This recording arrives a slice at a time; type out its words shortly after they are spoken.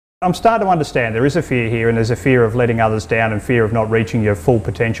I'm starting to understand there is a fear here, and there's a fear of letting others down and fear of not reaching your full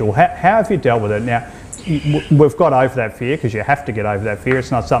potential. How have you dealt with it? Now, we've got over that fear, because you have to get over that fear.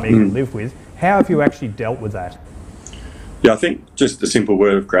 It's not something you can live with. How have you actually dealt with that? Yeah, I think just the simple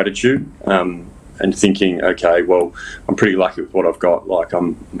word of gratitude, and thinking, okay, well, I'm pretty lucky with what I've got. Like,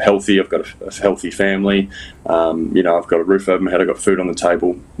 I'm healthy, I've got a healthy family, you know, I've got a roof over my head, I've got food on the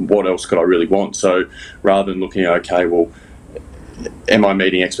table. What else could I really want? So rather than looking at, okay, well, am I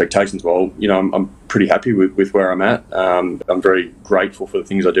meeting expectations? Well, you know, I'm pretty happy with where I'm at. I'm very grateful for the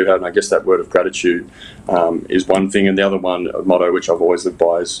things I do have, and I guess that word of gratitude is one thing. And the other one, a motto which I've always lived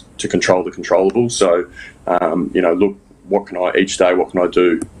by, is to control the controllables. So, you know, look, what can I, each day, what can I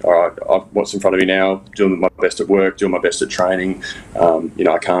do? All right, what's in front of me now? Doing my best at work, doing my best at training. You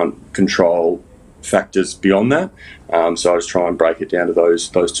know, I can't control factors beyond that. So I just try and break it down to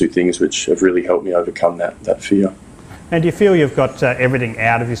those two things, which have really helped me overcome that fear. And do you feel you've got everything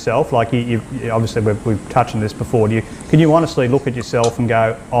out of yourself? Like, you obviously we've touched on this before. Can you honestly look at yourself and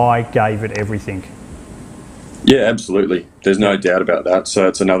go, I gave it everything? Yeah, absolutely. There's no doubt about that. So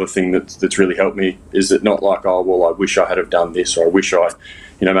it's another thing that's really helped me. Is it not like, oh, well, I wish I had have done this, or I wish I,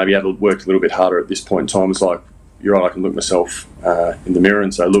 you know, maybe had worked a little bit harder at this point in time. It's like, you're right, I can look myself in the mirror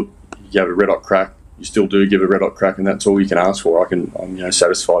and say, look, you have a red hot crack. You still do give a red hot crack, and that's all you can ask for. I'm you know,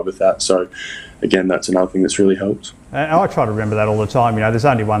 satisfied with that. So again, that's another thing that's really helped. And I try to remember that all the time. You know, there's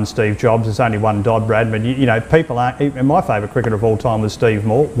only one Steve Jobs, there's only one Dodd Bradman. You know, people aren't. And my favourite cricketer of all time was Steve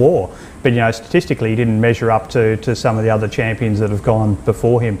Waugh, but you know, statistically, he didn't measure up to some of the other champions that have gone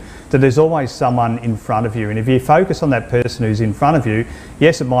before him. So there's always someone in front of you, and if you focus on that person who's in front of you,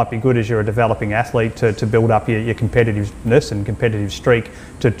 yes, it might be good as you're a developing athlete to build up your competitiveness and competitive streak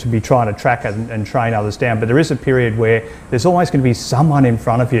to be trying to track and train others down. But there is a period where there's always going to be someone in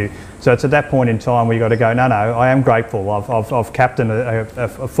front of you. So it's at that point in time where you've got to go, no, I am grateful. I've captained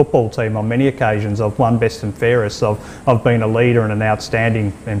a football team on many occasions. I've won best and fairest. I've been a leader and an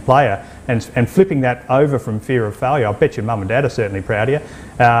outstanding player. And flipping that over from fear of failure, I bet your mum and dad are certainly proud of you,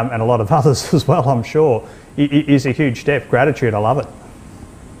 and a lot of others as well, I'm sure, is a huge step. Gratitude, I love it.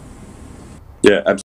 Yeah, absolutely.